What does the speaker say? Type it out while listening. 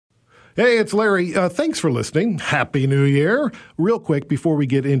Hey, it's Larry. Thanks for listening. Happy New Year. Real quick, before we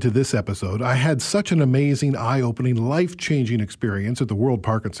get into this episode, I had such an amazing, eye-opening, life-changing experience at the World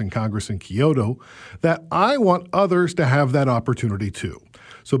Parkinson Congress in Kyoto that I want others to have that opportunity too.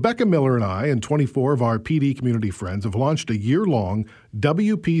 So Becca Miller and I and 24 of our PD community friends have launched a year-long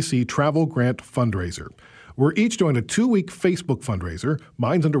WPC travel grant fundraiser. We're each doing a 2-week Facebook fundraiser.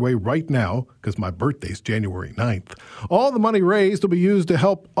 Mine's underway right now because my birthday's January 9th. All the money raised will be used to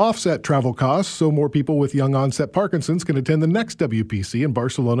help offset travel costs so more people with young onset Parkinson's can attend the next WPC in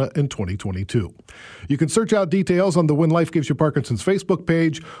Barcelona in 2022. You can search out details on the When Life Gives You Parkinson's Facebook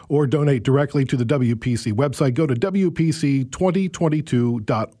page or donate directly to the WPC website. Go to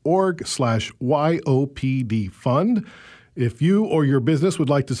wpc2022.org/YOPD fund. If you or your business would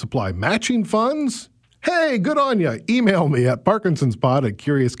like to supply matching funds, hey, good on ya. Email me at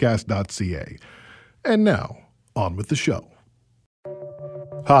parkinsonspod@curiouscast.ca. And now, on with the show.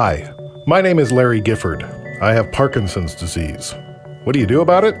 Hi, my name is Larry Gifford. I have Parkinson's disease. What do you do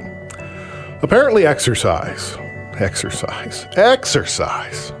about it? Apparently exercise. Exercise.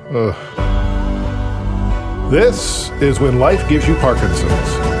 Ugh. This is When Life Gives You Parkinson's.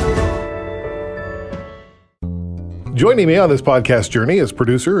 Joining me on this podcast journey is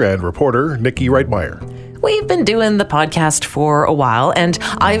producer and reporter Nikki Reitmeyer. We've been doing the podcast for a while, and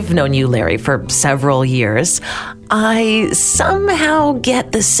I've known you, Larry, for several years. I somehow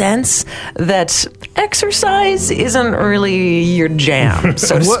get the sense that exercise isn't really your jam,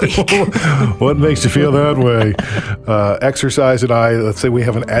 so to speak. What makes you feel that way? Exercise and I, let's say we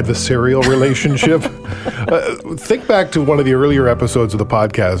have an adversarial relationship. Think back to one of the earlier episodes of the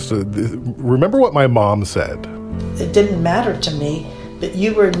podcast. Remember what my mom said? It didn't matter to me, but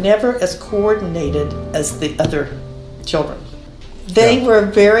you were never as coordinated as the other children. They were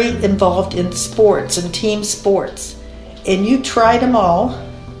very involved in sports and team sports, and you tried them all,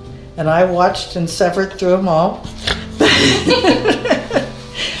 and I watched and suffered through them all.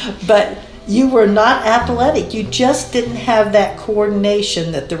 But you were not athletic. You just didn't have that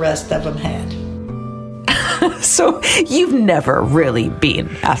coordination that the rest of them had. So you've never really been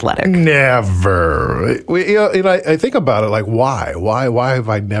athletic? Never. I think about it like, why? Why have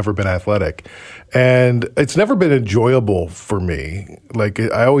I never been athletic? And it's never been enjoyable for me. Like,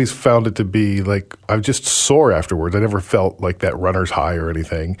 I always found it to be like, I was just sore afterwards. I never felt like that runner's high or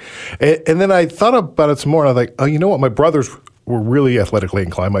anything. And then I thought about it some more, and I was like, oh, you know what? My brothers were really athletically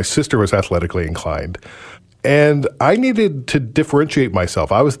inclined. My sister was athletically inclined. And I needed to differentiate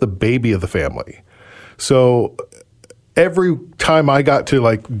myself. I was the baby of the family. So every time I got to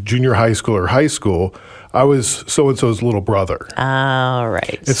like junior high school or high school, I was so-and-so's little brother. All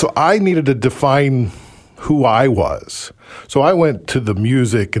right. And so I needed to define who I was. So I went to the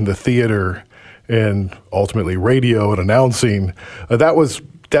music and the theater and ultimately radio and announcing. That was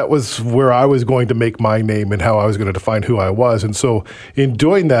where I was going to make my name and how I was going to define who I was. And so in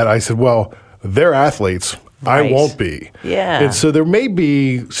doing that, I said, well, they're athletes. Right. I won't be. Yeah. And so there may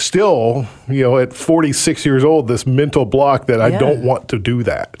be still, at 46 years old, this mental block that I don't want to do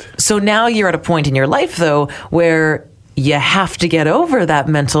that. So now you're at a point in your life, though, where you have to get over that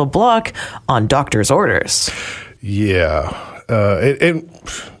mental block on doctor's orders. Yeah. And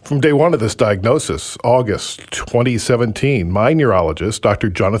from day one of this diagnosis, August 2017, my neurologist, Dr.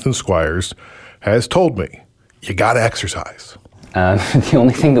 Jonathan Squires, has told me, you got to exercise. The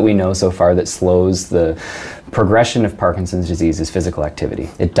only thing that we know so far that slows the progression of Parkinson's disease is physical activity.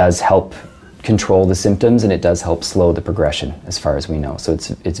 It does help control the symptoms, and it does help slow the progression as far as we know. So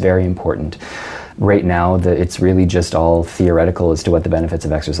it's very important. Right now, it's really just all theoretical as to what the benefits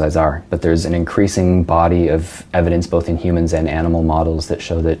of exercise are. But there's an increasing body of evidence, both in humans and animal models, that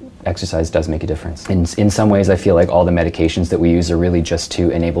show that exercise does make a difference. In some ways, I feel like all the medications that we use are really just to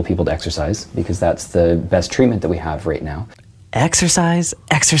enable people to exercise, because that's the best treatment that we have right now. Exercise,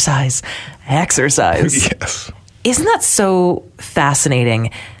 exercise, exercise. Yes. Isn't that so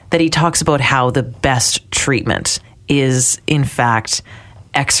fascinating that he talks about how the best treatment is, in fact,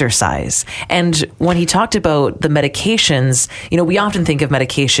 exercise? And when he talked about the medications, we often think of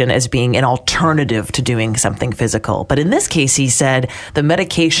medication as being an alternative to doing something physical. But in this case, he said the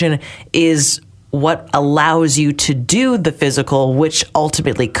medication is what allows you to do the physical, which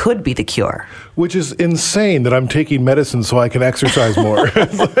ultimately could be the cure. Which is insane that I'm taking medicine so I can exercise more.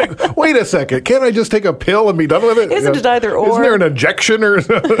 It's like, wait a second, can't I just take a pill and be done with it? Isn't it either or? Isn't there an injection or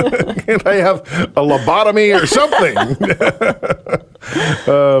can't I have a lobotomy or something?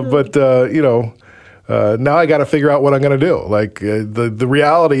 Now I got to figure out what I'm going to do. Like the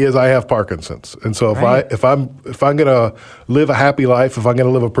reality is I have Parkinson's. And so if I'm going to live a happy life, if I'm going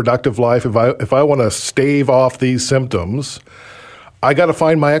to live a productive life, if I want to stave off these symptoms, I got to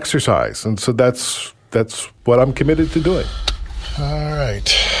find my exercise. And so that's what I'm committed to doing. All right.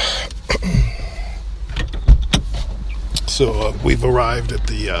 So we've arrived at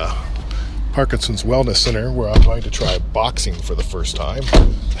the Parkinson's Wellness Center, where I'm going to try boxing for the first time.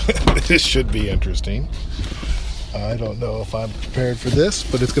 This should be interesting. I don't know if I'm prepared for this,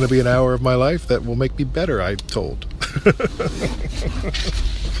 but it's going to be an hour of my life that will make me better, I'm told.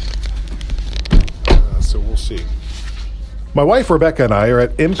 So we'll see. My wife, Rebecca, and I are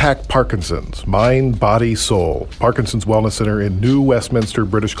at Impact Parkinson's, Mind, Body, Soul, Parkinson's Wellness Center in New Westminster,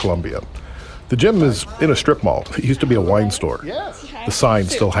 British Columbia. The gym is in a strip mall. It used to be a wine store. The sign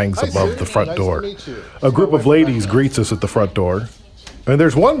still hangs above the front door. A group of ladies greets us at the front door. And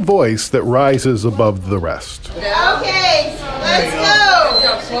there's one voice that rises above the rest. Okay, let's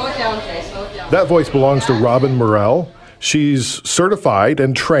go. Slow it down, Jay. Slow it down. That voice belongs to Robin Morrell. She's certified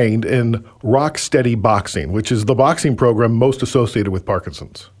and trained in Rock Steady Boxing, which is the boxing program most associated with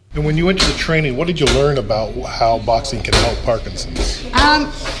Parkinson's. And when you went to the training, what did you learn about how boxing can help Parkinson's?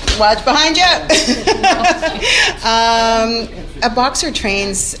 Watch behind you. A boxer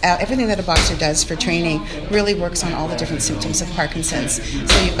trains, everything that a boxer does for training really works on all the different symptoms of Parkinson's.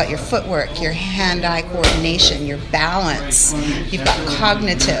 So you've got your footwork, your hand-eye coordination, your balance, you've got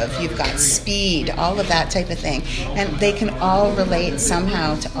cognitive, you've got speed, all of that type of thing. And they can all relate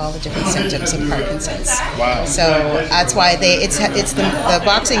somehow to all the different symptoms of Parkinson's. Wow. So that's why the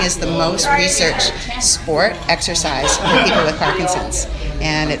boxing is the most researched sport exercise for people with Parkinson's.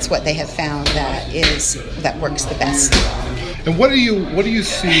 And it's what they have found that works the best. And what do you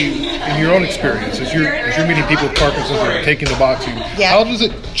see in your own experience as you're meeting people with Parkinson's and are taking the boxing? Yeah. How does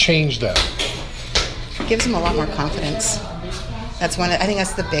it change them? It gives them a lot more confidence. I think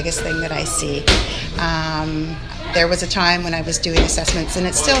that's the biggest thing that I see. There was a time when I was doing assessments, and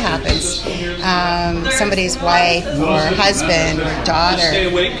it still happens. Somebody's wife or husband or daughter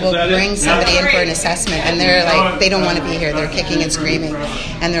will bring somebody in for an assessment, and they're like, they don't want to be here. They're kicking and screaming,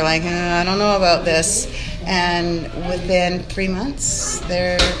 and they're like, I don't know about this. And within 3 months,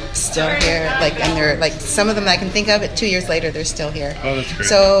 they're still here. And they're like, some of them I can think of it 2 years later, they're still here. Oh, that's great.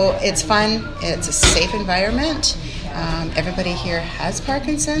 So it's fun. It's a safe environment. Everybody here has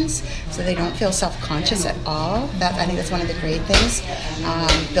Parkinson's, so they don't feel self-conscious at all. I think that's one of the great things.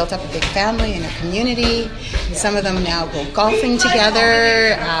 Built up a big family and a community. Some of them now go golfing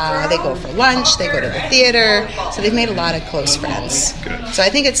together. They go for lunch. They go to the theater. So they've made a lot of close friends. Good. So I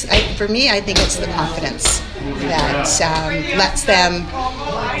think it's the confidence that lets them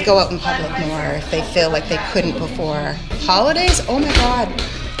go out in public more if they feel like they couldn't before. Holidays, oh my God.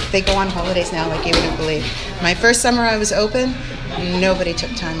 They go on holidays now like you wouldn't believe. My first summer I was open, nobody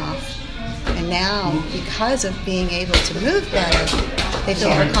took time off. And now, because of being able to move better, they feel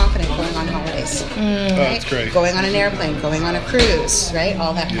more confident going on holidays. Right? Oh, that's great. Going on an airplane, going on a cruise, right?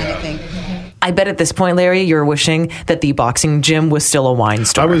 All that kind of thing. I bet at this point, Larry, you're wishing that the boxing gym was still a wine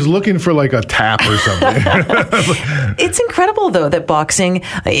store. I was looking for like a tap or something. It's incredible, though, that boxing,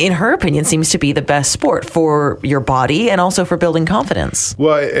 in her opinion, seems to be the best sport for your body and also for building confidence.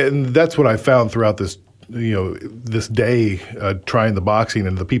 Well, and that's what I found throughout this day trying the boxing,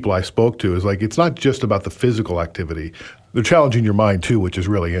 and the people I spoke to is like, it's not just about the physical activity. They're challenging your mind too, which is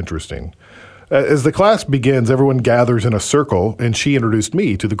really interesting. As the class begins, everyone gathers in a circle, and she introduced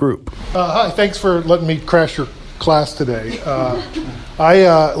me to the group. Hi, thanks for letting me crash your class today.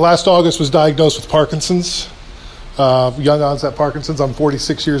 I last August was diagnosed with Parkinson's, young onset Parkinson's. I'm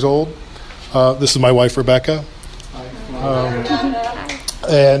 46 years old. This is my wife, Rebecca.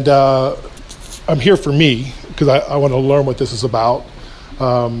 And I'm here for me because I want to learn what this is about.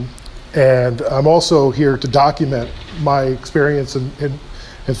 And I'm also here to document my experience and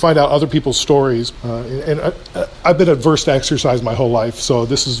find out other people's stories. And I've been adverse to exercise my whole life, so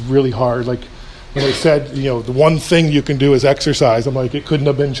this is really hard. Like when they said, the one thing you can do is exercise, I'm like, it couldn't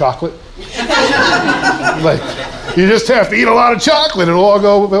have been chocolate. Like, you just have to eat a lot of chocolate, it'll all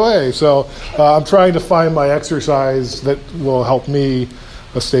go away. So I'm trying to find my exercise that will help me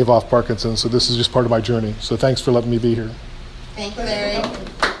stave off Parkinson's. So this is just part of my journey. So thanks for letting me be here. Thank you, Larry.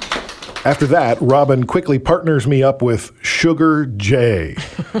 After that, Robin quickly partners me up with Sugar Jay.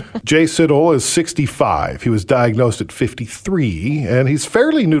 Jay Siddle is 65. He was diagnosed at 53, and he's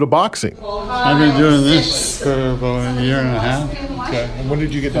fairly new to boxing. I've been doing this for about a year and a half. Okay. And when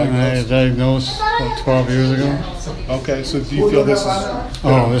did you get I diagnosed? got diagnosed about 12 years ago. Okay, so do you feel this is...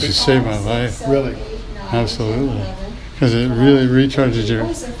 Oh, this has saved my life. Really? Absolutely. Because it really recharges your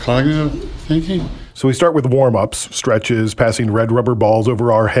cognitive thinking. So we start with warm-ups, stretches, passing red rubber balls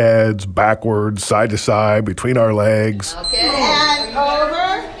over our heads, backwards, side to side, between our legs. Okay. And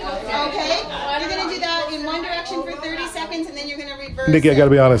over. Okay. You're going to do that in one direction for 30 seconds, and then you're going to reverse Nikki, I got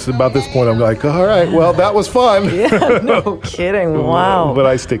to be honest. About this point, I'm like, all right, well, that was fun. Yeah, no kidding. Wow. But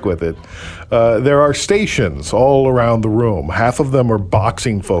I stick with it. There are stations all around the room. Half of them are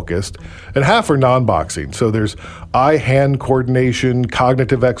boxing focused, and half are non-boxing. So there's eye-hand coordination,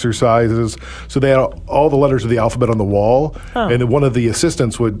 cognitive exercises. So they had all the letters of the alphabet on the wall, and one of the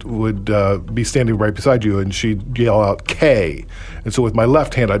assistants would be standing right beside you, and she'd yell out K. And so with my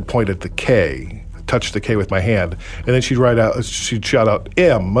left hand, I'd point at the K. Touch the K with my hand, and then she'd shout out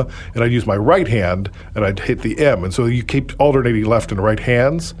M, and I'd use my right hand and I'd hit the M, and so you keep alternating left and right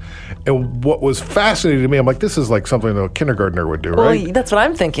hands. And what was fascinating to me, I'm like, this is like something a kindergartner would do, right? Well, that's what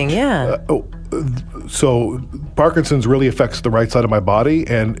I'm thinking. Yeah. So Parkinson's really affects the right side of my body,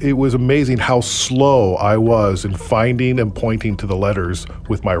 and it was amazing how slow I was in finding and pointing to the letters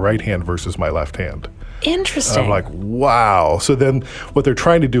with my right hand versus my left hand. Interesting. I'm like, wow. So then what they're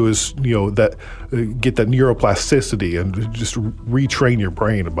trying to do is, get that neuroplasticity and just retrain your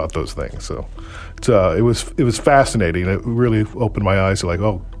brain about those things. So it was fascinating. It really opened my eyes to like,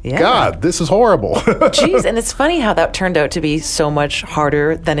 oh, yeah. God, this is horrible. Jeez, and it's funny how that turned out to be so much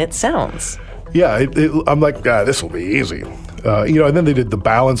harder than it sounds. Yeah, I'm like, this will be easy. And then they did the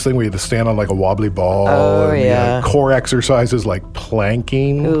balance thing where you had to stand on like a wobbly ball. Oh, yeah. Core exercises like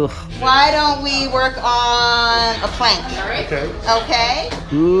planking. Ooh. Why don't we work on a plank? Okay?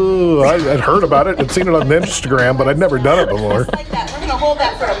 Ooh, I'd heard about it and seen it on Instagram, but I'd never done it before. Just like that. We're going to hold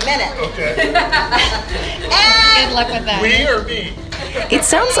that for a minute. Okay. And good luck with that. We or me? It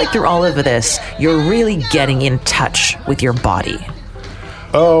sounds like through all of this, you're really getting in touch with your body.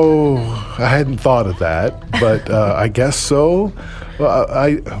 Oh, I hadn't thought of that, but I guess so.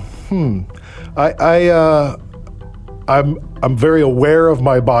 I'm very aware of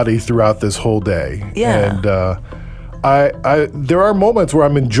my body throughout this whole day. Yeah. And there are moments where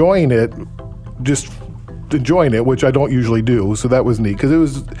I'm enjoying it, which I don't usually do. So that was neat because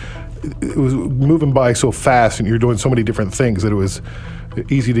it was moving by so fast, and you're doing so many different things that it was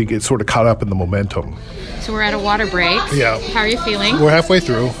easy to get sort of caught up in the momentum. So we're at a water break. Yeah. How are you feeling? We're halfway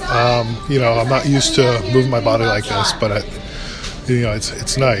through. I'm not used to moving my body like this, but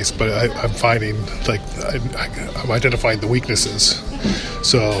it's nice. But I'm finding like I'm identifying the weaknesses.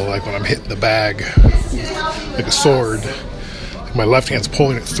 So like when I'm hitting the bag like a sword, my left hand's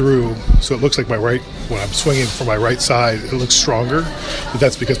pulling it through, so it looks like when I'm swinging from my right side, it looks stronger. But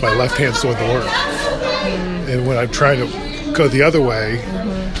that's because my left hand's doing the work. And when I'm trying to go the other way,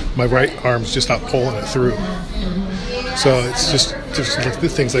 my right arm's just not pulling it through. So it's just like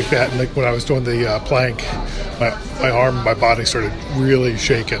things like that. And like when I was doing the plank, my arm and my body started really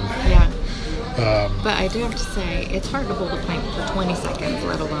shaking. Yeah. But I do have to say, it's hard to hold a plank for 20 seconds,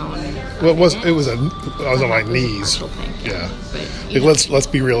 let alone. Well, I was on my knees. Plank, yeah. But let's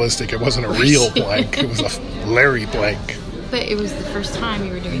be realistic. It wasn't a real plank. It was a Larry plank. But it was the first time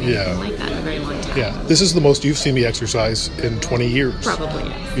you were doing anything like that in a very long time. Yeah. This is the most you've seen me exercise in 20 years. Probably,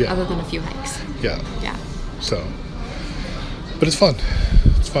 yes. Yeah. Other than a few hikes. Yeah. Yeah. So, but it's fun.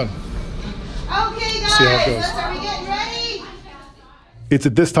 It's fun. Okay, guys, see how it goes. are we getting ready? It's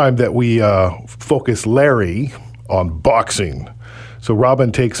at this time that we focus Larry on boxing. So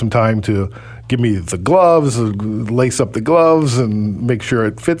Robin takes some time to give me the gloves, lace up the gloves, and make sure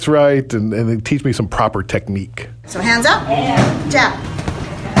it fits right, and then teach me some proper technique. So hands up, jab,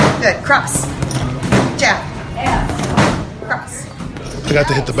 good, cross, jab, cross. I got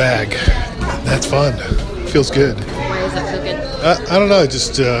to hit the bag. That's fun. Feels good. Why does that feel good? I don't know.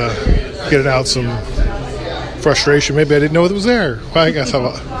 Just getting out some frustration. Maybe I didn't know it was there. Well, I guess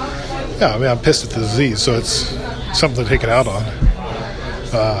I'm pissed at the disease, so it's something to take it out on.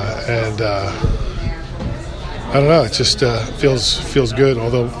 I don't know. It just feels good.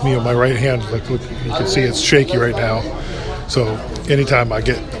 Although my right hand, like you can see, it's shaky right now. So anytime I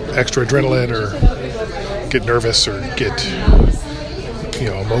get extra adrenaline or get nervous or get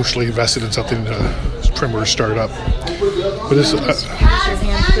emotionally invested in something, tremors start up. But it's How does your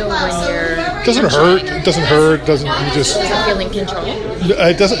hand feel when you're? it doesn't hurt. It doesn't hurt. Does it feel in control?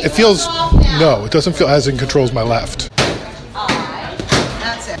 It doesn't. It feels no. It doesn't feel as in control as my left.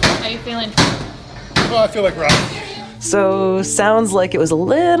 That's it. How are you feeling? Well, I feel like Rocky. So sounds like it was a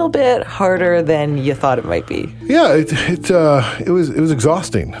little bit harder than you thought it might be. Yeah, it was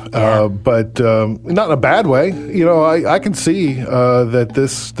exhausting, but not in a bad way. I can see that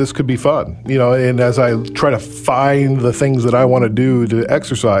this could be fun. And as I try to find the things that I want to do to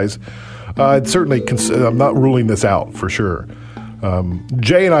exercise, I'd certainly I'm not ruling this out for sure.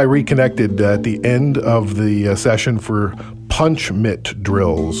 Jay and I reconnected at the end of the session for punch mitt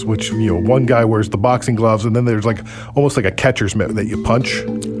drills, which, one guy wears the boxing gloves, and then there's like almost like a catcher's mitt that you punch.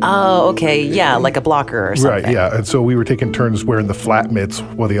 Oh, okay. Yeah, like a blocker or something. Right, yeah. And so we were taking turns wearing the flat mitts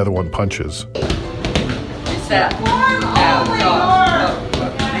while the other one punches. Reset.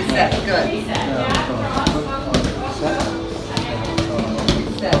 Reset. Good.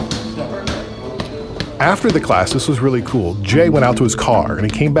 After the class, this was really cool. Jay went out to his car and he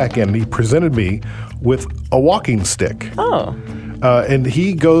came back in and he presented me with a walking stick. Oh. And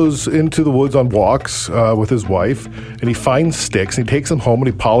he goes into the woods on walks with his wife, and he finds sticks, and he takes them home, and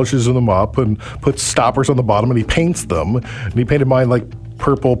he polishes them up, and puts stoppers on the bottom, and he paints them. And he painted mine like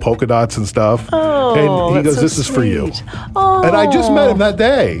purple polka dots and stuff. Oh, and he goes, so "This is for you." Oh. And I just met him that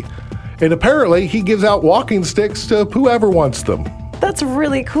day. And apparently, he gives out walking sticks to whoever wants them. That's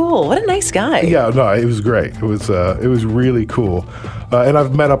really cool. What a nice guy. Yeah, no, it was great. It was really cool. And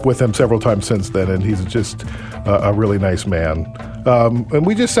I've met up with him several times since then, and he's just a really nice man. And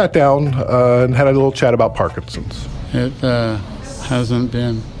we just sat down and had a little chat about Parkinson's. It hasn't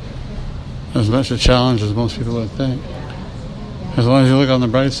been as much a challenge as most people would think, as long as you look on the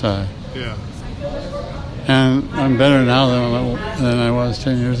bright side. Yeah. And I'm better now than I was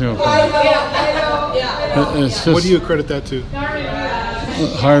 10 years ago. It's just What do you accredit that to?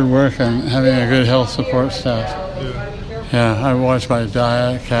 hard work and having a good health support staff. Yeah. Yeah, I watch my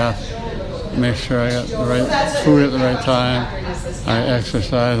diet, make sure I got the right food at the right time. I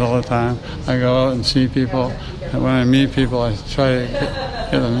exercise all the time. I go out and see people. And when I meet people, I try to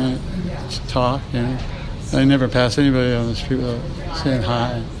get them to talk. I never pass anybody on the street without saying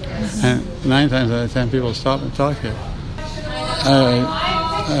hi. And 9 times out of 10, people stop and talk to you.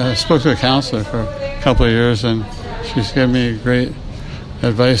 I spoke to a counselor for a couple of years, and she's given me great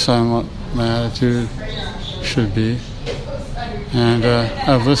advice on what my attitude should be. And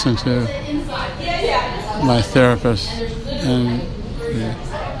I've listened to my therapist and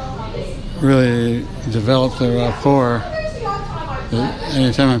really developed the rapport.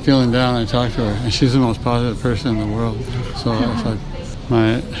 Anytime I'm feeling down, I talk to her, and she's the most positive person in the world. So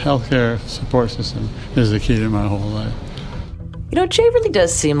my healthcare support system is the key to my whole life. Jay really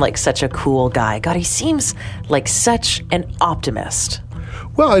does seem like such a cool guy. God, he seems like such an optimist.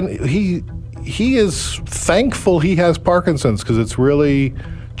 Well, and he is thankful he has Parkinson's because it's really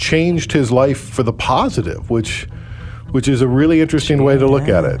changed his life for the positive, which is a really interesting way to look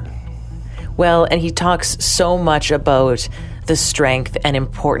at it. Well, and he talks so much about the strength and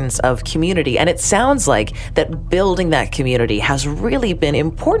importance of community. And it sounds like that building that community has really been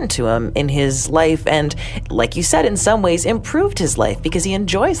important to him in his life and, like you said, in some ways improved his life because he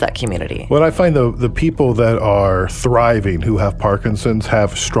enjoys that community. Well, I find the people that are thriving who have Parkinson's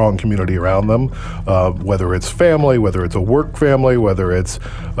have strong community around them, whether it's family, whether it's a work family, whether it's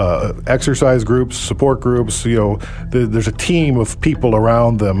exercise groups, support groups. There's a team of people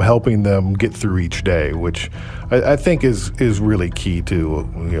around them helping them get through each day, which I think is really key to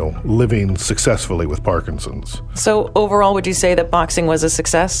living successfully with Parkinson's. So overall, would you say that boxing was a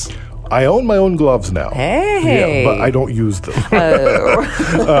success? I own my own gloves now. Hey! Yeah, but I don't use them.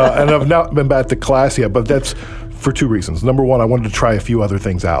 And I've not been back to class yet, but that's for 2 reasons. Number one, I wanted to try a few other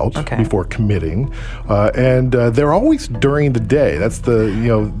things out before committing. And they're always during the day. That's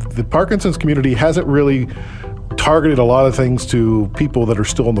the Parkinson's community hasn't really targeted a lot of things to people that are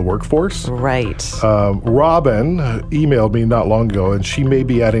still in the workforce. Right. Robin emailed me not long ago, and she may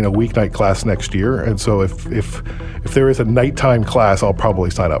be adding a weeknight class next year. And so if there is a nighttime class, I'll probably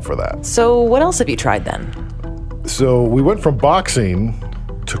sign up for that. So what else have you tried then? So we went from boxing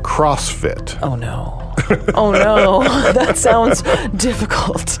to CrossFit. Oh no. Oh no, that sounds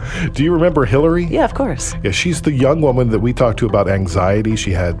difficult. Do you remember Hillary? Yeah, of course. Yeah, she's the young woman that we talked to about anxiety.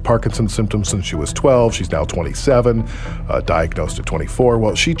 She had Parkinson's symptoms since she was 12. She's now 27, diagnosed at 24.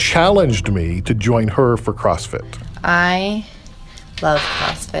 Well, she challenged me to join her for CrossFit. I love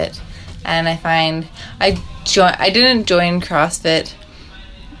CrossFit, and I find I didn't join CrossFit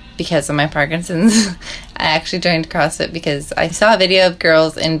because of my Parkinson's. I actually joined CrossFit because I saw a video of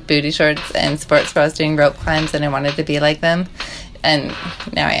girls in booty shorts and sports bras doing rope climbs, and I wanted to be like them, and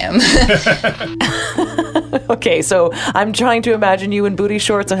now I am. Okay, so I'm trying to imagine you in booty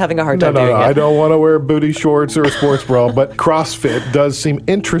shorts and having a hard time doing it. I don't want to wear booty shorts or a sports bra, but CrossFit does seem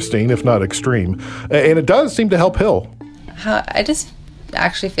interesting, if not extreme, and it does seem to help Hill. I just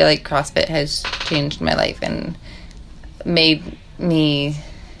actually feel like CrossFit has changed my life and made me...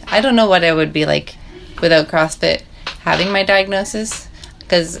 I don't know what I would be like without CrossFit having my diagnosis,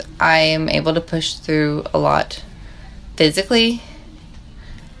 because I am able to push through a lot physically,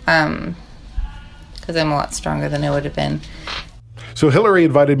 because I'm a lot stronger than I would have been. So Hillary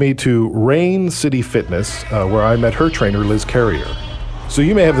invited me to Rain City Fitness, where I met her trainer, Liz Carrier. So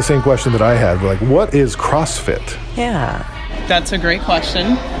you may have the same question that I had, like, what is CrossFit? Yeah. That's a great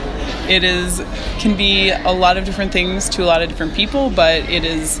question. It can be a lot of different things to a lot of different people, but it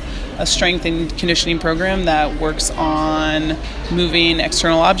is a strength and conditioning program that works on moving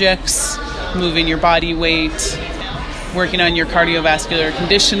external objects, moving your body weight, working on your cardiovascular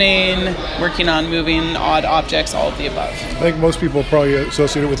conditioning, working on moving odd objects, all of the above. I think most people probably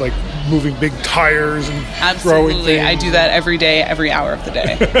associate it with like moving big tires and Absolutely. throwing things. I do that every day, every hour of the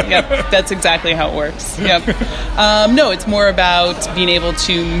day. Yep, that's exactly how it works. Yep. No, it's more about being able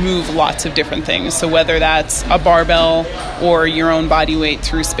to move lots of different things. So whether that's a barbell or your own body weight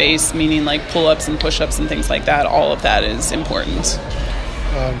through space, meaning like pull-ups and push-ups and things like that, all of that is important.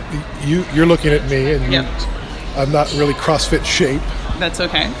 You're looking at me, and I'm not really CrossFit shape. That's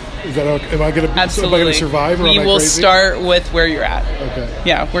okay. Is that okay? Am I going Absolutely. to survive? Or we am I will crazy? start with where you're at. Okay.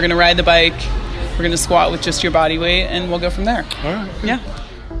 Yeah, we're going to ride the bike. We're going to squat with just your body weight, and we'll go from there. All right. Yeah.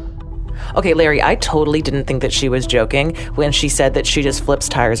 Okay, Larry, I totally didn't think that she was joking when she said that she just flips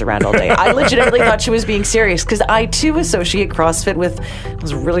tires around all day. I legitimately thought she was being serious because I, too, associate CrossFit with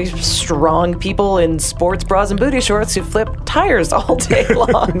those really strong people in sports bras and booty shorts who flip tires all day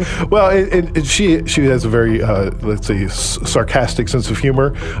long. Well, she has a very, let's say, sarcastic sense of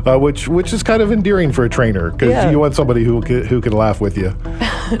humor, which is kind of endearing for a trainer because you want somebody who can laugh with you.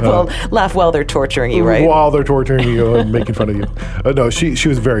 Well, laugh while they're torturing you, right? While they're torturing you and making fun of you. No, she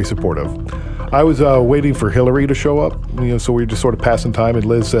was very supportive. I was waiting for Hillary to show up, so we were just sort of passing time, and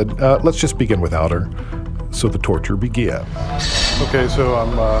Liz said, let's just begin without her. So the torture began. Okay, so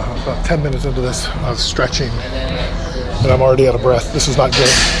I'm about 10 minutes into this. I was stretching, and I'm already out of breath. This is not good.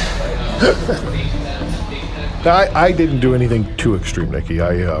 Now, I didn't do anything too extreme, Nikki.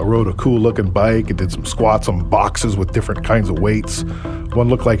 I rode a cool-looking bike and did some squats on boxes with different kinds of weights. One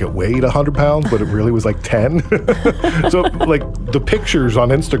looked like it weighed 100 pounds, but it really was like 10. So, like, the pictures on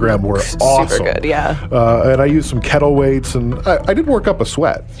Instagram were awesome. Super good, yeah. And I used some kettle weights, and I did work up a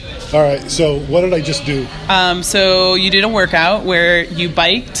sweat. All right, so what did I just do? So you did a workout where you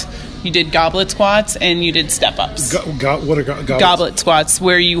biked, you did goblet squats, and you did step-ups. What are goblets? Goblet squats,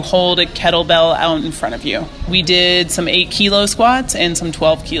 where you hold a kettlebell out in front of you. We did some 8-kilo squats and some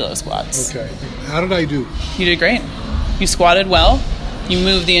 12-kilo squats. Okay. How did I do? You did great. You squatted well. You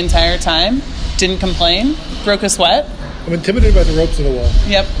moved the entire time. Didn't complain. Broke a sweat. I'm intimidated by the ropes on the wall.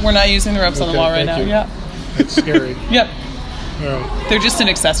 Yep, we're not using the ropes on the wall right now. You. Yep. That's scary. Yep. All right. They're just an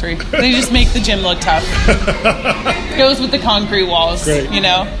accessory. They just make the gym look tough. Goes with the concrete walls, Great.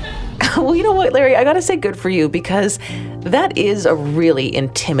 Well, you know what, Larry? I got to say good for you because that is a really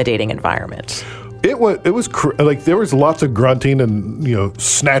intimidating environment. It was like there was lots of grunting and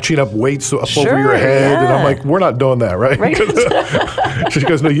snatching up weights up over your head, and I'm like, we're not doing that, right? She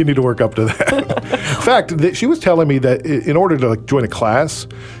goes, no, you need to work up to that. In fact, she was telling me that in order to join a class,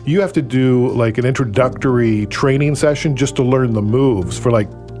 you have to do like an introductory training session just to learn the moves for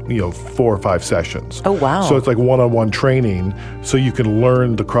 4 or 5 sessions. Oh, wow. So it's like one-on-one training so you can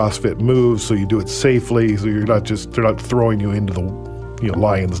learn the CrossFit moves so you do it safely so they're not throwing you into the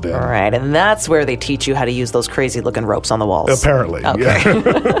lion's den. All right, and that's where they teach you how to use those crazy-looking ropes on the walls. Apparently, okay.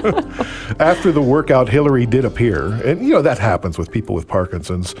 Yeah. After the workout, Hillary did appear, and that happens with people with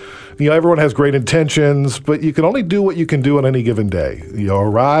Parkinson's. Everyone has great intentions, but you can only do what you can do on any given day. You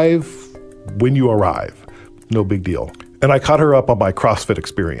arrive when you arrive. No big deal. And I caught her up on my CrossFit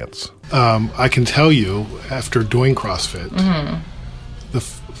experience. I can tell you, after doing CrossFit,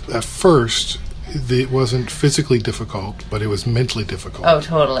 at first, it wasn't physically difficult, but it was mentally difficult. Oh,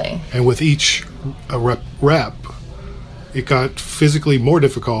 totally. And with each rep, it got physically more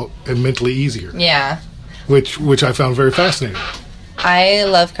difficult and mentally easier. Yeah. Which I found very fascinating. I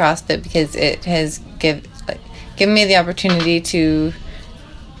love CrossFit because it has given me the opportunity to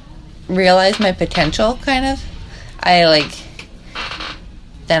realize my potential, kind of.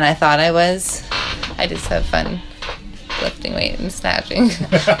 Than I thought I was. I just have fun lifting weight and snatching.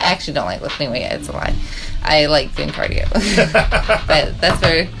 I actually don't like lifting weight, it's a lie. I like doing cardio. But that's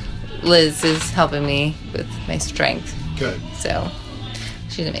where Liz is helping me with my strength. Good. So,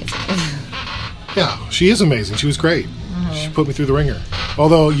 she's amazing. Yeah, she is amazing. She was great. Mm-hmm. She put me through the ringer.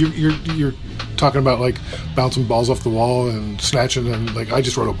 Although you're talking about bouncing balls off the wall and snatching, and I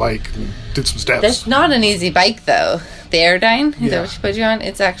just rode a bike and did some steps. That's not an easy bike though. The Airdyne, is that what she put you on?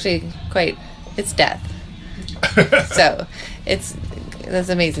 It's actually it's death. So that's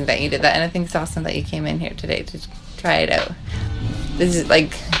amazing that you did that, and I think it's awesome that you came in here today to try it out. This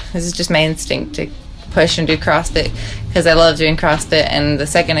is just my instinct to push and do CrossFit because I love doing CrossFit, and the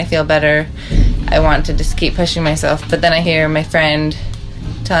second I feel better, I want to just keep pushing myself. But then I hear my friend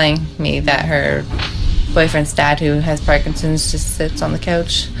telling me that her boyfriend's dad, who has Parkinson's, just sits on the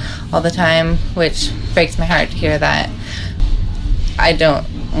couch all the time, which breaks my heart to hear that. I don't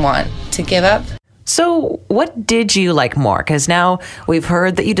want to give up. So what did you like more? Because now we've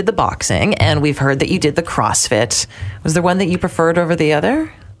heard that you did the boxing and we've heard that you did the CrossFit. Was there one that you preferred over the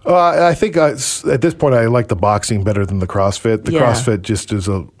other? I think at this point I like the boxing better than the CrossFit. The CrossFit just is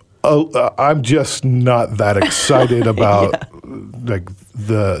I'm just not that excited about like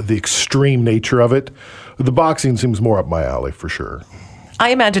the extreme nature of it. The boxing seems more up my alley for sure. I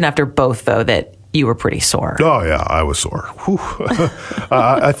imagine after both, though, that you were pretty sore. Oh, yeah, I was sore.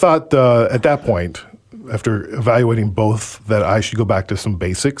 I thought at that point, after evaluating both, that I should go back to some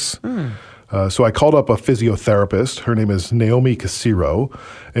basics. So I called up a physiotherapist. Her name is Naomi Casiro,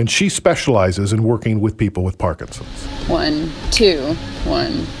 and she specializes in working with people with Parkinson's. 1, 2,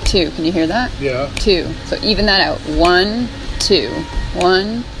 1, 2. Can you hear that? Yeah. 2. So even that out. 1, 2,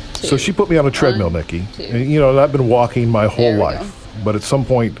 1, 2. So she put me on a treadmill, Nikki. And, I've been walking my whole life. But at some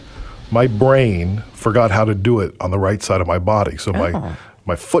point, my brain forgot how to do it on the right side of my body. So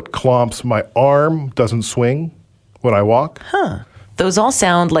my foot clomps, my arm doesn't swing when I walk. Those all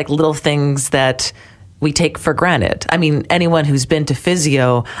sound like little things that we take for granted. I mean, anyone who's been to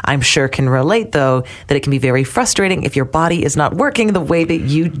physio, I'm sure can relate, though, that it can be very frustrating if your body is not working the way that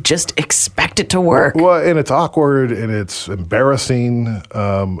you just expect it to work. Well, and it's awkward and it's embarrassing.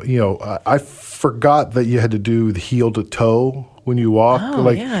 I forgot that you had to do the heel to toe when you walk.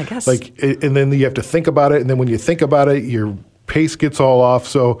 Yeah, I guess. And then you have to think about it. And then when you think about it, your pace gets all off.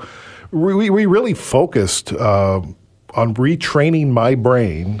 So we really focused on retraining my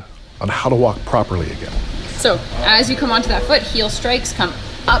brain on how to walk properly again. So as you come onto that foot, heel strikes come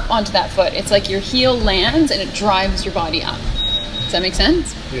up onto that foot. It's like your heel lands and it drives your body up. Does that make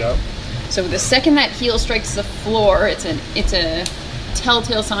sense? Yeah. So the second that heel strikes the floor, it's a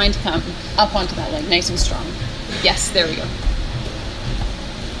telltale sign to come up onto that leg, nice and strong. Yes, there we go.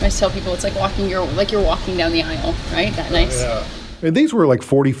 I always tell people it's like you're walking down the aisle, right? That nice. Yeah. And these were like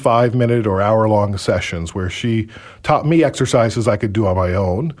 45-minute or hour-long sessions where she taught me exercises I could do on my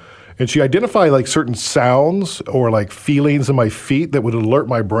own. And she identified like certain sounds or like feelings in my feet that would alert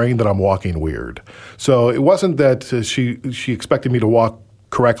my brain that I'm walking weird. So it wasn't that she expected me to walk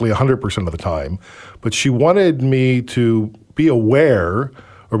correctly 100% of the time, but she wanted me to be aware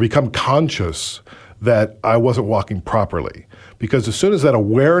or become conscious that I wasn't walking properly. Because as soon as that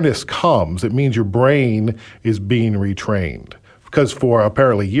awareness comes, it means your brain is being retrained. Because for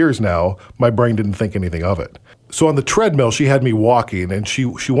apparently years now, my brain didn't think anything of it. So on the treadmill, she had me walking, and she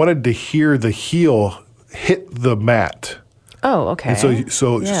wanted to hear the heel hit the mat. Oh, okay. And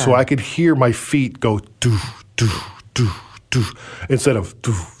so I could hear my feet go do do do do instead of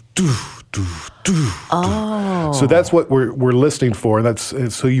do do do do. Oh. So that's what we're listening for, and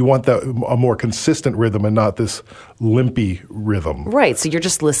so you want a more consistent rhythm and not this limpy rhythm. Right. So you're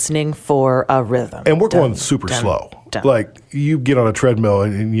just listening for a rhythm. And we're going super slow. Like you get on a treadmill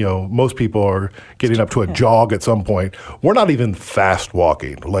and most people are getting up to a jog at some point. We're not even fast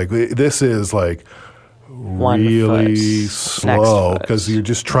walking. Like this is like really slow because you're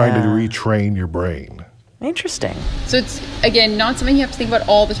just trying to retrain your brain. Interesting. So it's, again, not something you have to think about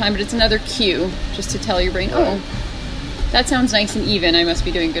all the time, but it's another cue just to tell your brain, oh, that sounds nice and even. I must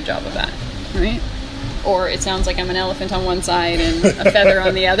be doing a good job of that, right? Or it sounds like I'm an elephant on one side and a feather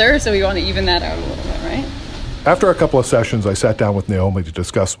on the other, so we want to even that out a little bit, right? After a couple of sessions, I sat down with Naomi to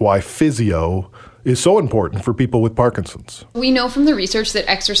discuss why physio is so important for people with Parkinson's. We know from the research that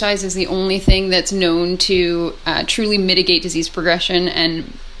exercise is the only thing that's known to truly mitigate disease progression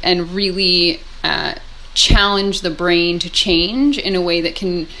and really challenge the brain to change in a way that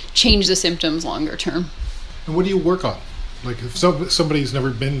can change the symptoms longer term. And what do you work on? Like if somebody's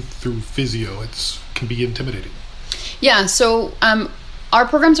never been through physio, it can be intimidating. Yeah, so our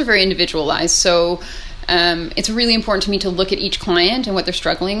programs are very individualized. So it's really important to me to look at each client and what they're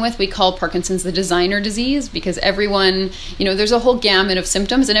struggling with. We call Parkinson's the designer disease because everyone, there's a whole gamut of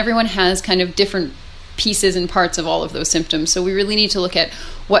symptoms and everyone has kind of different pieces and parts of all of those symptoms. So we really need to look at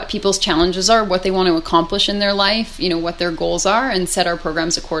what people's challenges are, what they want to accomplish in their life, what their goals are, and set our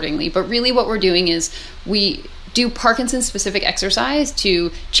programs accordingly. But really what we're doing is we do Parkinson's specific exercise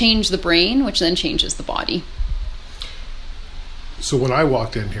to change the brain, which then changes the body. So when I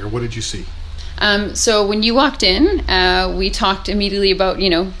walked in here, what did you see? So when you walked in, we talked immediately about,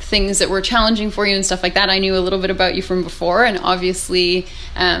 things that were challenging for you and stuff like that. I knew a little bit about you from before, and obviously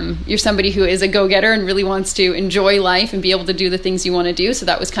you're somebody who is a go-getter and really wants to enjoy life and be able to do the things you want to do. So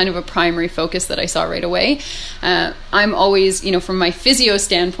that was kind of a primary focus that I saw right away. I'm always, from my physio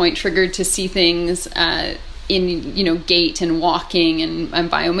standpoint, triggered to see things in gait and walking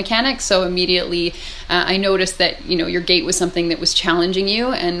and biomechanics. So immediately I noticed that your gait was something that was challenging you,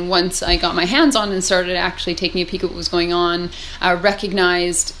 and once I got my hands on and started actually taking a peek at what was going on, I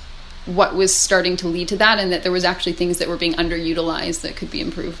recognized what was starting to lead to that, and that there was actually things that were being underutilized that could be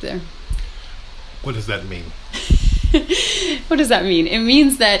improved there. What does that mean? What does that mean? It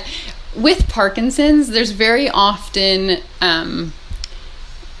means that with Parkinson's, there's very often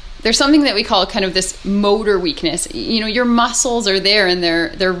there's something that we call kind of this motor weakness. Your muscles are there and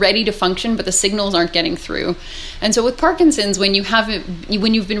they're ready to function, but the signals aren't getting through. And so with Parkinson's, when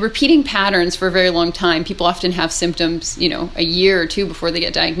you've been repeating patterns for a very long time, people often have symptoms, a year or two before they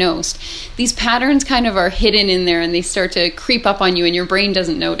get diagnosed. These patterns kind of are hidden in there, and they start to creep up on you, and your brain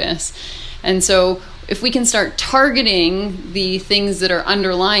doesn't notice. And so if we can start targeting the things that are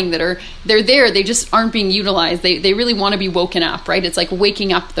underlying, they're there, they just aren't being utilized. They really want to be woken up, right? It's like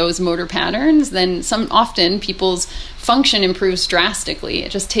waking up those motor patterns. Then often people's function improves drastically.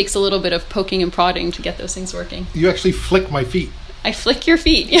 It just takes a little bit of poking and prodding to get those things working. You actually flick my feet. I flick your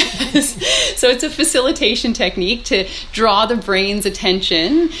feet, yes. So it's a facilitation technique to draw the brain's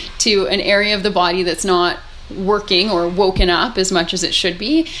attention to an area of the body that's not working or woken up as much as it should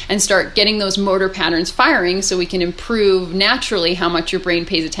be, and start getting those motor patterns firing so we can improve naturally how much your brain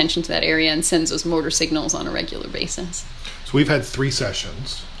pays attention to that area and sends those motor signals on a regular basis. So we've had 3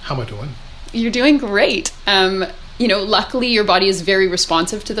 sessions. How am I doing? You're doing great. Luckily your body is very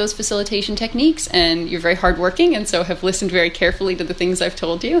responsive to those facilitation techniques, and you're very hardworking, and so have listened very carefully to the things I've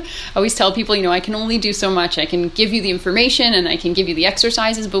told you. I always tell people, I can only do so much. I can give you the information and I can give you the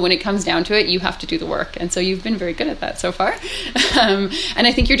exercises, but when it comes down to it, you have to do the work. And so you've been very good at that so far. And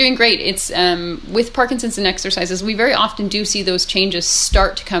I think you're doing great. It's with Parkinson's and exercises, we very often do see those changes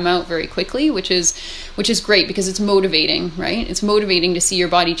start to come out very quickly, which is great because it's motivating, right? It's motivating to see your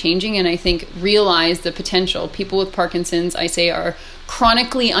body changing, and I think realize the potential. People with Parkinson's, I say, are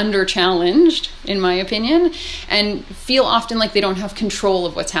chronically under-challenged, in my opinion, and feel often like they don't have control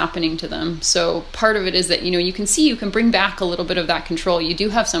of what's happening to them. So part of it is that, you can bring back a little bit of that control. You do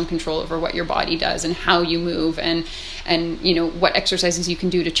have some control over what your body does and how you move, and what exercises you can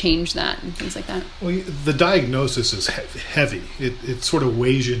do to change that and things like that. Well, the diagnosis is heavy. It sort of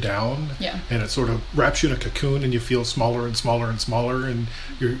weighs you down, and it sort of wraps you in a cocoon, and you feel smaller and smaller and smaller, and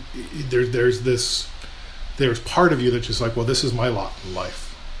there's part of you that's just like, well, this is my lot in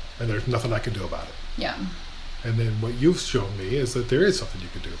life, and there's nothing I can do about it. Yeah. And then what you've shown me is that there is something you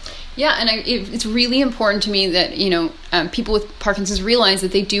can do about it. Yeah, and it's really important to me that, people with Parkinson's realize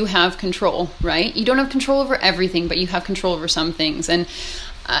that they do have control, right? You don't have control over everything, but you have control over some things. And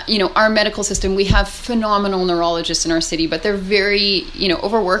our medical system, we have phenomenal neurologists in our city, but they're very,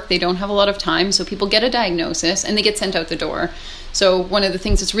 overworked. They don't have a lot of time. So people get a diagnosis and they get sent out the door. So one of the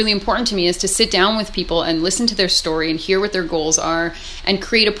things that's really important to me is to sit down with people and listen to their story and hear what their goals are, and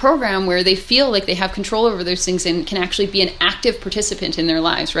create a program where they feel like they have control over those things and can actually be an active participant in their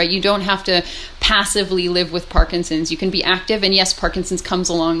lives, right? You don't have to passively live with Parkinson's. You can be active, and yes, Parkinson's comes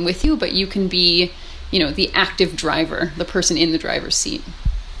along with you, but you can be, the active driver, the person in the driver's seat.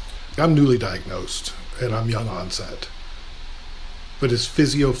 I'm newly diagnosed, and I'm young onset. But is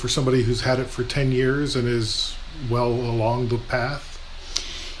physio for somebody who's had it for 10 years and is well along the path?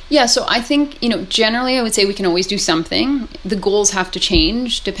 Yeah, so I think, generally I would say we can always do something. The goals have to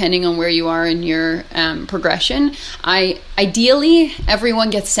change depending on where you are in your progression. Ideally, everyone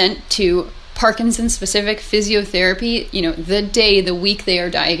gets sent to Parkinson-specific physiotherapy, the week they are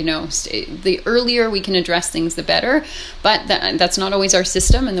diagnosed. The earlier we can address things, the better. But that's not always our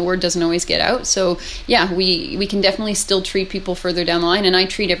system, and the word doesn't always get out. So, yeah, we can definitely still treat people further down the line. And I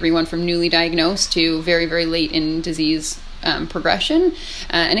treat everyone from newly diagnosed to very, very late in disease progression.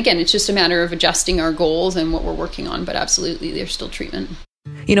 And again, it's just a matter of adjusting our goals and what we're working on. But absolutely, there's still treatment.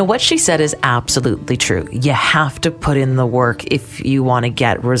 What she said is absolutely true. You have to put in the work if you want to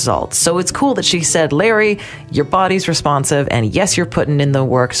get results. So it's cool that she said, Larry, your body's responsive, and yes, you're putting in the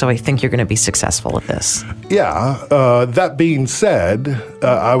work, so I think you're going to be successful at this. Yeah. That being said,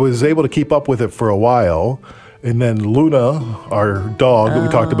 I was able to keep up with it for a while. And then Luna, our dog that we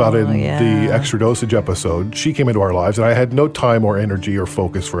talked about in the extra dosage episode, she came into our lives, and I had no time or energy or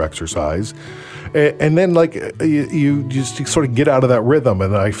focus for exercise. And then, you just sort of get out of that rhythm,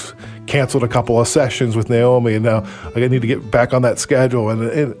 and I canceled a couple of sessions with Naomi, and now I need to get back on that schedule.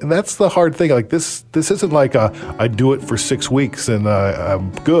 And that's the hard thing. Like this isn't like I do it for 6 weeks and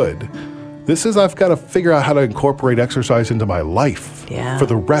I'm good. This is I've got to figure out how to incorporate exercise into my life for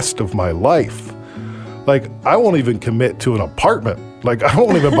the rest of my life. Like, I won't even commit to an apartment. Like, I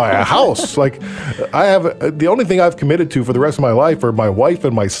won't even buy a house. Like, the only thing I've committed to for the rest of my life are my wife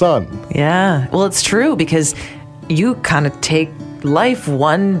and my son. Yeah. Well, it's true because you kind of take life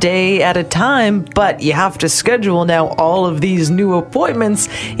one day at a time, but you have to schedule now all of these new appointments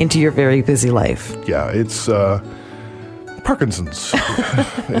into your very busy life. Yeah, it's Parkinson's.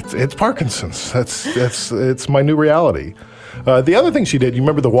 it's Parkinson's. It's my new reality. The other thing she did, you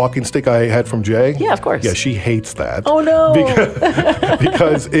remember the walking stick I had from Jay? Yeah, of course. Yeah, she hates that. Oh, no.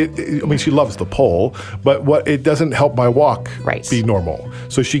 Because she loves the pole, but it doesn't help my walk be normal.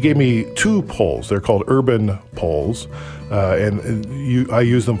 So she gave me 2 poles. They're called urban poles. I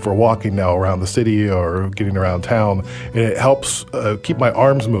use them for walking now around the city or getting around town. And it helps keep my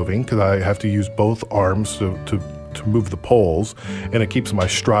arms moving because I have to use both arms to move the poles, and it keeps my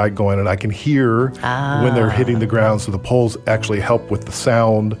stride going, and I can hear when they're hitting the ground, so the poles actually help with the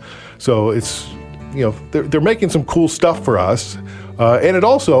sound. So it's, they're making some cool stuff for us. And it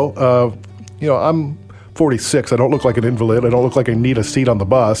also, I'm 46. I don't look like an invalid. I don't look like I need a seat on the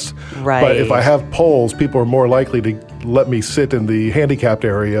bus. Right. But if I have poles, people are more likely to let me sit in the handicapped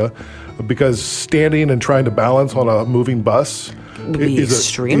area, because standing and trying to balance on a moving bus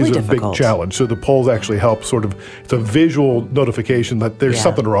is a big challenge. So the poles actually help it's a visual notification that there's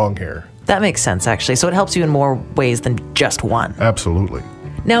something wrong here. That makes sense, actually. So it helps you in more ways than just one. Absolutely.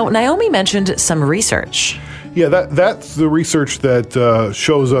 Now, Naomi mentioned some research. Yeah, that's the research that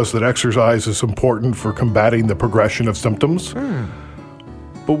shows us that exercise is important for combating the progression of symptoms.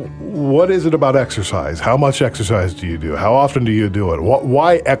 But what is it about exercise? How much exercise do you do? How often do you do it?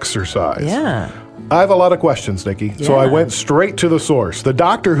 Why exercise? Yeah. I have a lot of questions, Nikki. Yeah. So I went straight to the source. The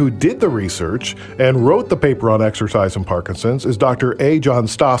doctor who did the research and wrote the paper on exercise and Parkinson's is Dr. Jon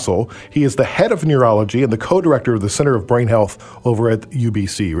Stoessl. He is the head of neurology and the co-director of the Center of Brain Health over at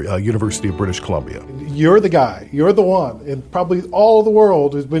UBC, University of British Columbia. You're the guy. You're the one. And probably all of the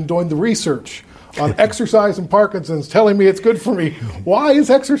world has been doing the research on exercise and Parkinson's, telling me it's good for me. Why is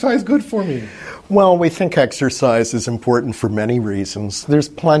exercise good for me? Well, we think exercise is important for many reasons. There's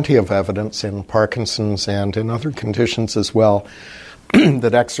plenty of evidence in Parkinson's and in other conditions as well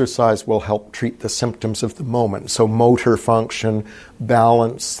that exercise will help treat the symptoms of the moment. So motor function,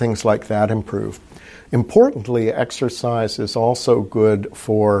 balance, things like that improve. Importantly, exercise is also good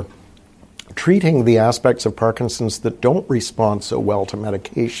for treating the aspects of Parkinson's that don't respond so well to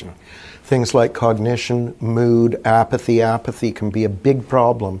medication. Things like cognition, mood, apathy. Apathy can be a big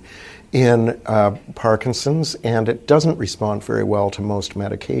problem in Parkinson's, and it doesn't respond very well to most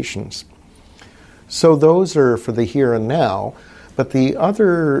medications. So those are for the here and now. But the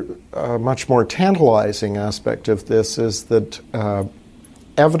other much more tantalizing aspect of this is that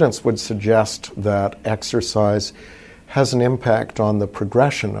evidence would suggest that exercise has an impact on the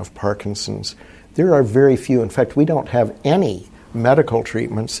progression of Parkinson's. There are very few, in fact, we don't have any medical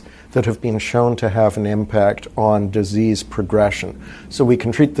treatments that have been shown to have an impact on disease progression. So we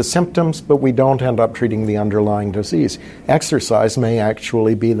can treat the symptoms, but we don't end up treating the underlying disease. Exercise may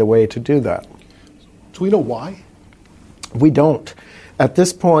actually be the way to do that. Do we know why? We don't. At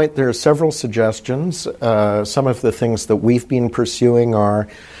this point, there are several suggestions. Some of the things that we've been pursuing are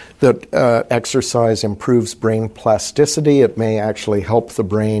that exercise improves brain plasticity. It may actually help the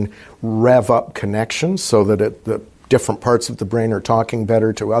brain rev up connections so that the different parts of the brain are talking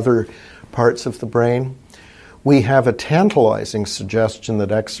better to other parts of the brain. We have a tantalizing suggestion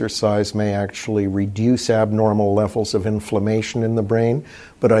that exercise may actually reduce abnormal levels of inflammation in the brain,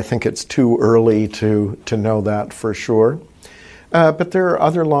 but I think it's too early to know that for sure. But there are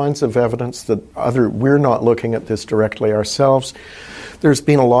other lines of evidence we're not looking at this directly ourselves. There's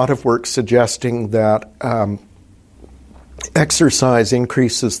been a lot of work suggesting that exercise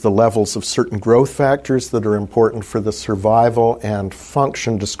increases the levels of certain growth factors that are important for the survival and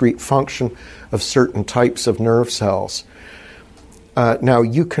discrete function of certain types of nerve cells. Now,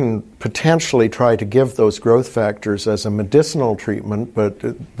 you can potentially try to give those growth factors as a medicinal treatment,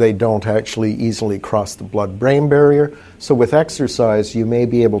 but they don't actually easily cross the blood-brain barrier. So with exercise, you may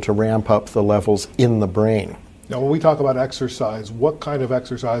be able to ramp up the levels in the brain. Now, when we talk about exercise, what kind of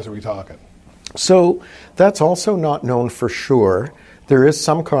exercise are we talking? So that's also not known for sure. There is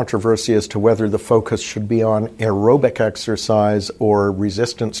some controversy as to whether the focus should be on aerobic exercise or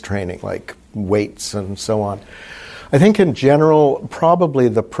resistance training, like weights and so on. I think in general, probably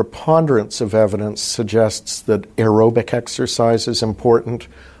the preponderance of evidence suggests that aerobic exercise is important,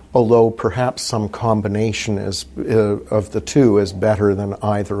 although perhaps some combination of the two is better than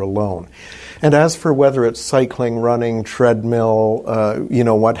either alone. And as for whether it's cycling, running, treadmill,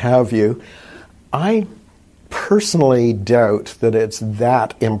 what have you, I personally doubt that it's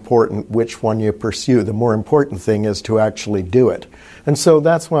that important which one you pursue. The more important thing is to actually do it. And so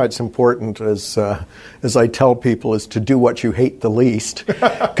that's why it's important, as I tell people, is to do what you hate the least.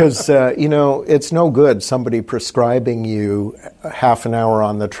 Because, it's no good somebody prescribing you half an hour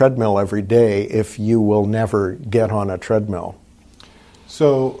on the treadmill every day if you will never get on a treadmill.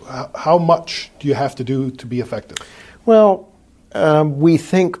 So how much do you have to do to be effective? Well, we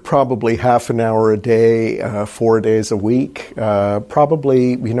think probably half an hour a day, 4 days a week.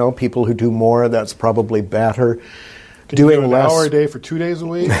 Probably, people who do more, that's probably better. Can you do an hour a day for 2 days a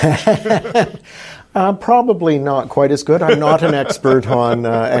week? Probably not quite as good. I'm not an expert on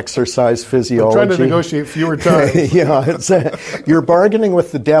exercise physiology. I'm trying to negotiate fewer times. Yeah, you're bargaining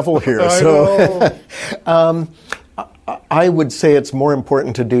with the devil here. I know. I would say it's more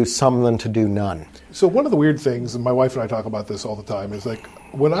important to do some than to do none. So one of the weird things, and my wife and I talk about this all the time, is like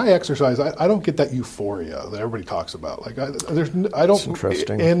when I exercise, I don't get that euphoria that everybody talks about. Like I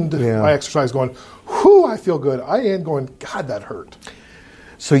don't end my exercise going, "Whew, I feel good." I end going, "God, that hurt."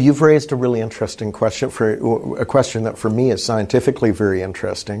 So you've raised a really interesting question, a question that for me is scientifically very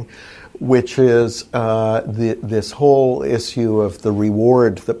interesting, which is this whole issue of the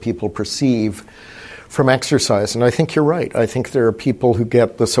reward that people perceive from exercise. And I think you're right. I think there are people who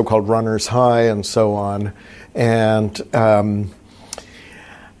get the so-called runner's high and so on. And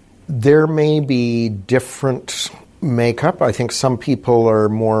there may be different makeup. I think some people are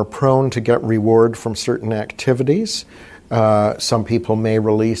more prone to get reward from certain activities. Some people may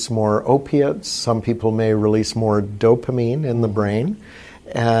release more opiates. Some people may release more dopamine in the brain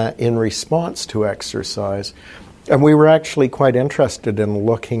in response to exercise. And we were actually quite interested in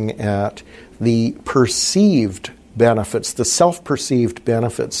looking at the perceived benefits, the self-perceived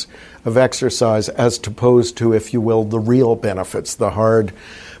benefits of exercise as opposed to, if you will, the real benefits, the hard,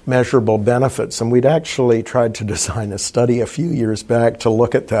 measurable benefits. And we'd actually tried to design a study a few years back to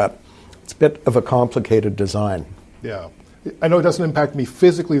look at that. It's a bit of a complicated design. Yeah. I know it doesn't impact me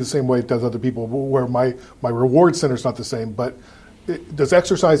physically the same way it does other people, where my reward center is not the same, but does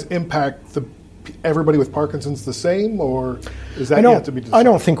exercise impact everybody with Parkinson's the same, or is that yet to be decided? I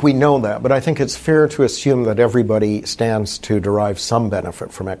don't think we know that, but I think it's fair to assume that everybody stands to derive some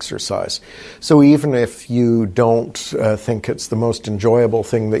benefit from exercise. So even if you don't think it's the most enjoyable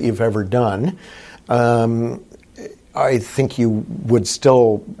thing that you've ever done, I think you would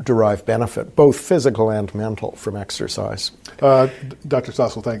still derive benefit, both physical and mental, from exercise. Dr.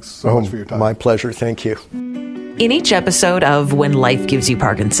 Stoessl, thanks so much for your time. My pleasure. Thank you. In each episode of When Life Gives You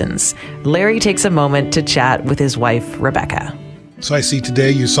Parkinson's, Larry takes a moment to chat with his wife, Rebecca. So I see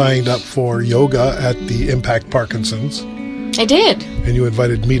today you signed up for yoga at the Impact Parkinson's. I did. And you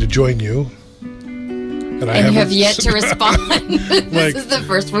invited me to join you. And you have yet to respond. This is the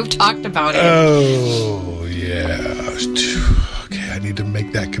first we've talked about it. Oh, yeah. Okay, I need to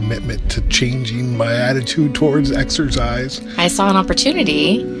make that commitment to changing my attitude towards exercise. I saw an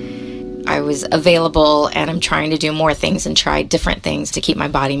opportunity. I was available, and I'm trying to do more things and try different things to keep my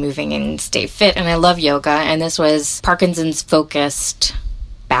body moving and stay fit. And I love yoga, and this was Parkinson's focused,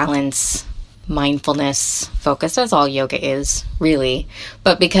 balance, mindfulness focus. That's all yoga is, really.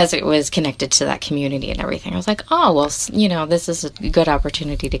 But because it was connected to that community and everything, I was like, oh, well, this is a good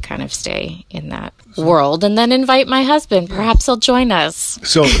opportunity to kind of stay in that world and then invite my husband. Perhaps he'll join us.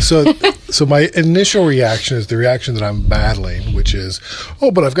 So my initial reaction is the reaction that I'm battling, which is,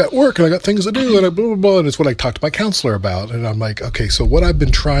 oh, but I've got work and I got things to do and blah, blah, blah. And it's what I talked to my counselor about. And I'm like, okay, so what I've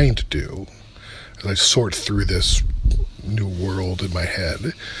been trying to do as I sort through this new world in my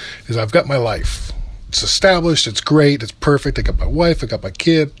head is I've got my life. It's established, it's great, it's perfect. I got my wife, I got my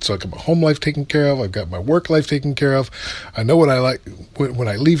kid, so I got my home life taken care of, I've got my work life taken care of. I know what I like when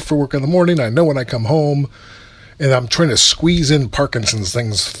I leave for work in the morning, I know when I come home, and I'm trying to squeeze in Parkinson's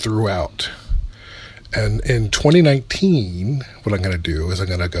things throughout. And in 2019, what I'm going to do is I'm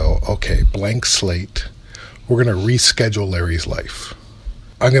going to go, okay, blank slate, we're going to reschedule Larry's life.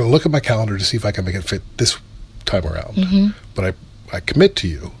 I'm going to look at my calendar to see if I can make it fit this time around. Mm-hmm. But I commit to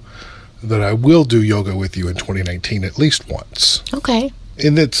you that I will do yoga with you in 2019 at least once. Okay.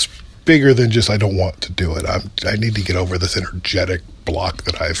 And it's bigger than just I don't want to do it. I need to get over this energetic block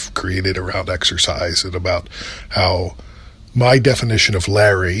that I've created around exercise and about how my definition of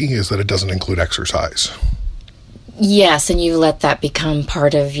Larry is that it doesn't include exercise. Yes, and you let that become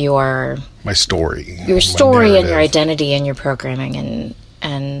part of my story. Your story and your identity and your programming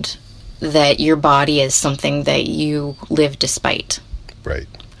and that your body is something that you live despite. Right.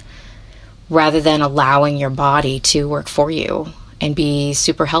 rather than allowing your body to work for you and be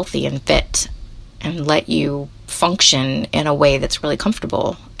super healthy and fit and let you function in a way that's really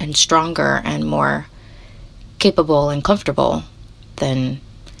comfortable and stronger and more capable and comfortable than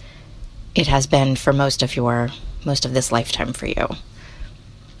it has been for most of this lifetime for you.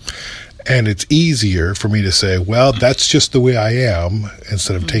 And it's easier for me to say, well, that's just the way I am,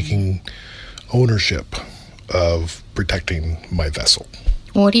 instead of taking ownership of protecting my vessel.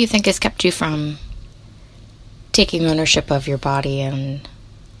 What do you think has kept you from taking ownership of your body and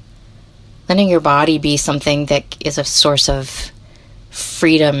letting your body be something that is a source of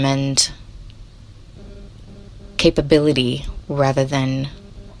freedom and capability rather than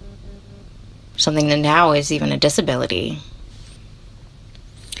something that now is even a disability?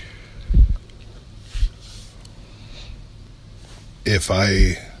 If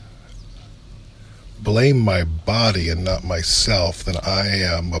I blame my body and not myself, then I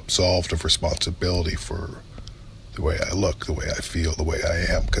am absolved of responsibility for the way I look, the way I feel, the way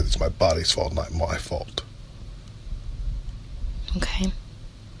I am, because it's my body's fault, not my fault. Okay.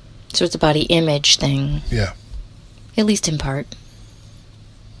 So it's a body image thing. Yeah. At least in part.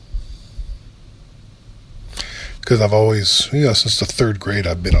 Because I've always, since the 3rd grade,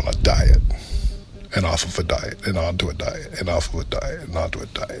 I've been on a diet. And off of a diet, and onto a diet, and off of a diet, and onto a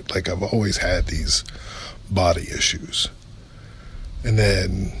diet. Like, I've always had these body issues. And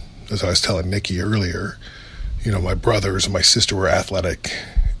then, as I was telling Nikki earlier, my brothers and my sister were athletic,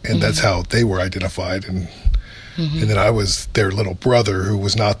 and that's how they were identified. And then I was their little brother who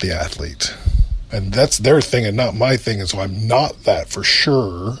was not the athlete. And that's their thing and not my thing, and so I'm not that for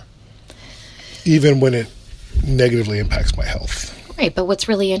sure, even when it negatively impacts my health. Right, but what's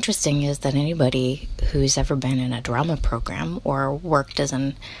really interesting is that anybody who's ever been in a drama program or worked as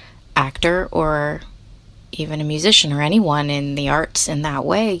an actor or even a musician or anyone in the arts in that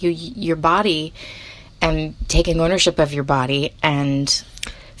way, your body and taking ownership of your body and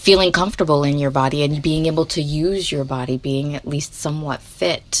feeling comfortable in your body and being able to use your body, being at least somewhat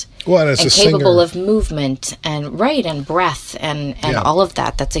fit and capable of movement and breath and all of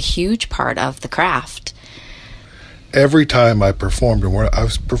that. That's a huge part of the craft. Every time I performed, I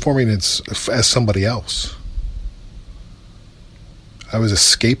was performing as somebody else. I was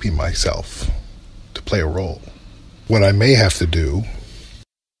escaping myself to play a role. What I may have to do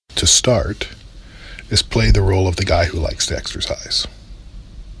to start is play the role of the guy who likes to exercise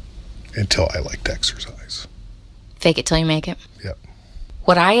until I like to exercise. Fake it till you make it. Yep.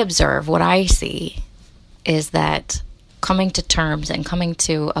 What I observe, what I see, is that coming to terms and coming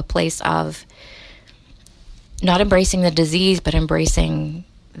to a place of not embracing the disease, but embracing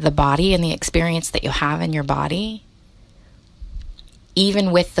the body and the experience that you have in your body,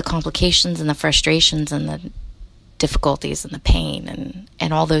 even with the complications and the frustrations and the difficulties and the pain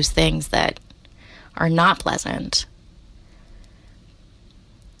and all those things that are not pleasant.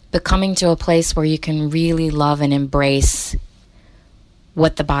 But coming to a place where you can really love and embrace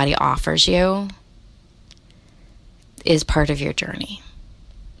what the body offers you is part of your journey.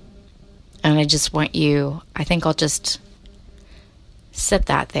 And I just want you, I think I'll just sit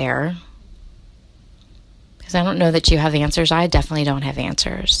that there. Because I don't know that you have answers. I definitely don't have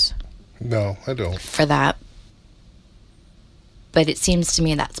answers. No, I don't. For that. But it seems to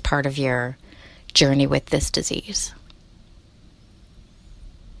me that's part of your journey with this disease.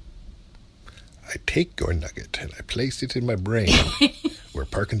 I take your nugget and I place it in my brain where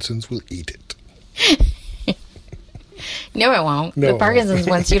Parkinson's will eat it. No, it won't. No, the Parkinson's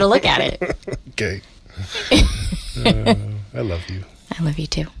wants you to look at it. Okay. I love you. I love you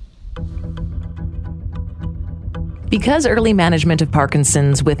too. Because early management of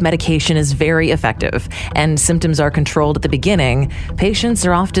Parkinson's with medication is very effective and symptoms are controlled at the beginning, patients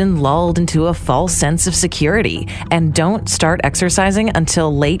are often lulled into a false sense of security and don't start exercising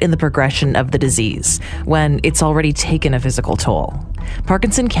until late in the progression of the disease, when it's already taken a physical toll.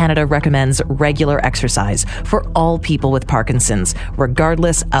 Parkinson Canada recommends regular exercise for all people with Parkinson's,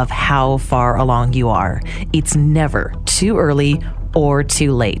 regardless of how far along you are. It's never too early or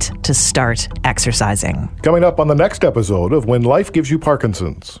too late to start exercising. Coming up on the next episode of When Life Gives You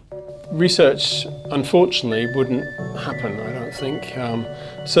Parkinson's. Research, unfortunately, wouldn't happen, I don't think.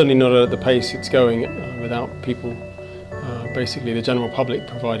 Certainly not at the pace it's going without people, basically the general public,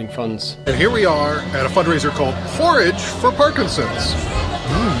 providing funds. And here we are at a fundraiser called Porridge for Parkinson's.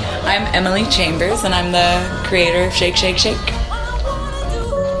 I'm Emily Chambers, and I'm the creator of Shake, Shake, Shake.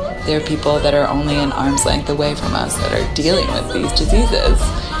 There are people that are only an arm's length away from us that are dealing with these diseases.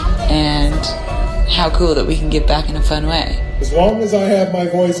 And how cool that we can give back in a fun way. As long as I have my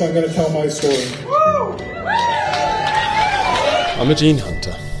voice, I'm going to tell my story. I'm a gene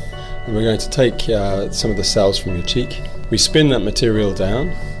hunter, And we're going to take some of the cells from your cheek. We spin that material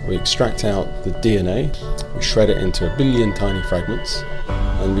down, we extract out the DNA, we shred it into 1 billion tiny fragments,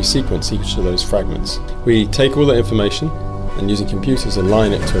 and we sequence each of those fragments. We take all that information and using computers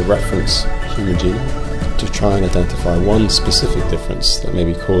align it to a reference human genome to try and identify one specific difference that may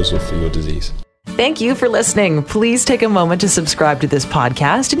be causal for your disease. Thank you for listening. Please take a moment to subscribe to this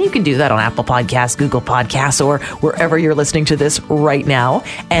podcast, and you can do that on Apple Podcasts, Google Podcasts, or wherever you're listening to this right now.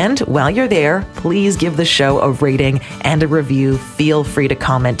 And while you're there, please give the show a rating and a review. Feel free to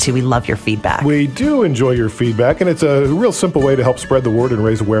comment too. We love your feedback. We do enjoy your feedback, and it's a real simple way to help spread the word and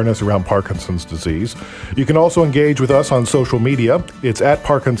raise awareness around Parkinson's disease. You can also engage with us on social media. It's at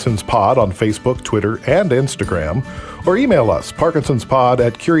Parkinson's Pod on Facebook, Twitter, and Instagram. Or email us,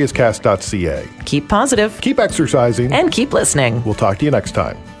 parkinsonspod@curiouscast.ca. Keep positive. Keep exercising. And keep listening. We'll talk to you next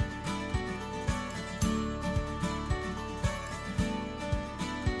time.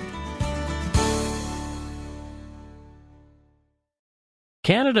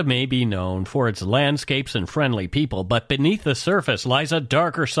 Canada may be known for its landscapes and friendly people, but beneath the surface lies a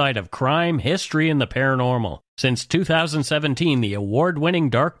darker side of crime, history, and the paranormal. Since 2017, the award-winning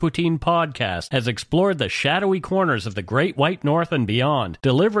Dark Poutine podcast has explored the shadowy corners of the Great White North and beyond,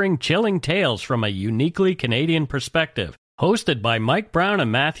 delivering chilling tales from a uniquely Canadian perspective. Hosted by Mike Brown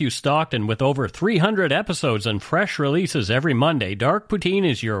and Matthew Stockton with over 300 episodes and fresh releases every Monday, Dark Poutine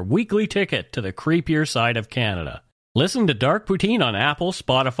is your weekly ticket to the creepier side of Canada. Listen to Dark Poutine on Apple,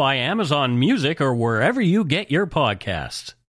 Spotify, Amazon Music, or wherever you get your podcasts.